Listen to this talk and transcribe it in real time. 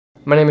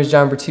My name is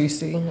John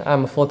Bertucci.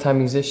 I'm a full-time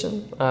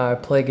musician. I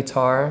play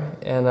guitar,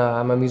 and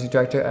I'm a music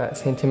director at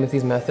St.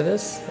 Timothy's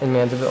Methodist in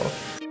Mandeville.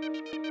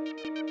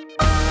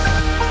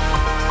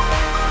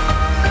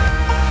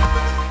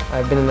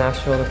 I've been in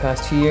Nashville the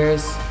past 2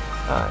 years,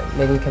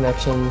 making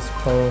connections,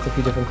 playing with a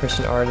few different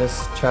Christian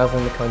artists,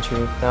 traveling the country.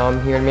 Now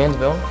I'm here in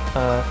Mandeville,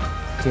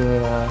 doing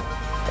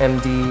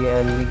MD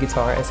and lead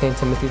guitar at St.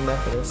 Timothy's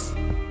Methodist.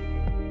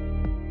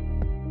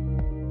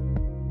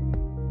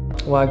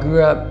 Well, I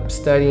grew up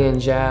studying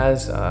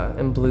jazz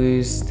and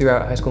blues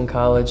throughout high school and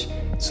college,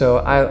 so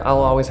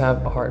I'll always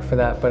have a heart for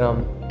that. But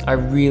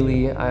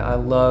I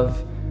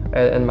love,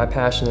 and my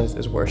passion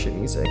is worship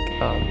music.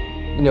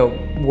 You know,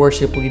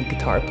 worship lead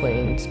guitar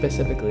playing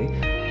specifically.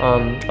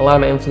 A lot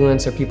of my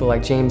influence are people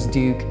like James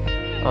Duke,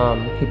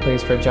 who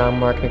plays for John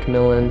Mark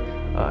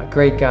McMillan.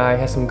 Great guy,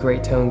 has some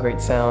great tone,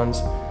 great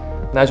sounds.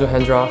 Nigel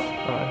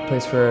Hendroff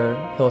plays for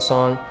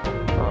Hillsong.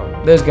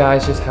 Those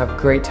guys just have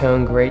great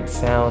tone, great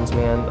sounds,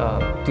 man.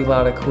 Do a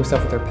lot of cool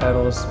stuff with their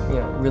pedals, you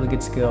know, really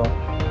good skill.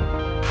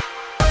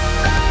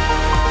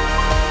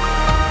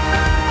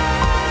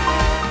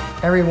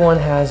 Everyone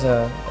has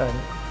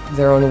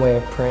their own way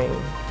of praying.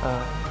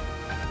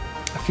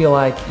 I feel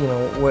like, you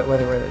know,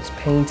 whether it's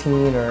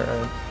painting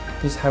or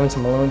just having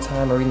some alone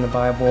time or reading the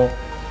Bible,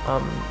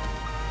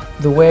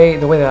 the way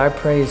that I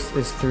pray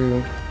is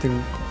through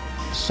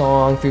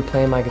song, through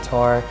playing my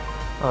guitar.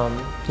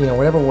 You know,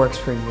 whatever works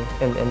for you,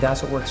 and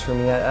that's what works for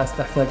me. I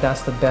feel like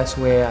that's the best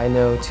way I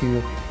know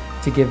to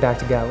give back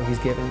to God what He's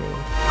given me.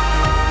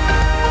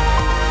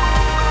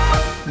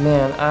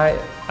 Man,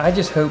 I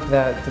just hope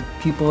that the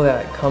people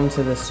that come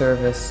to this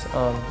service,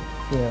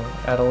 you know,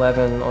 at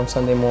 11 on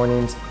Sunday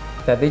mornings,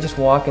 that they just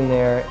walk in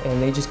there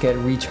and they just get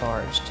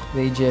recharged.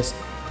 They just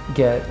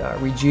get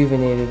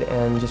rejuvenated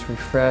and just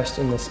refreshed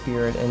in the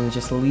spirit, and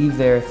just leave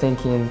there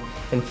thinking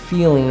and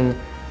feeling,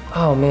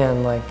 oh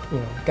man, like, you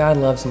know, God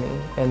loves me,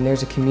 and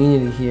there's a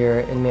community here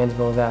in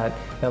Mandeville that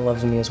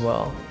loves me as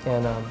well.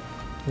 And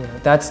you know,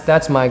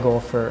 that's my goal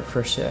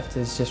for Shift,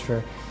 is just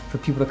for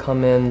people to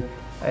come in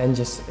and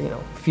just, you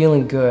know,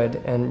 feeling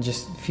good and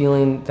just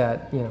feeling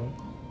that, you know,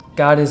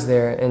 God is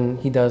there and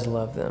He does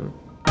love them.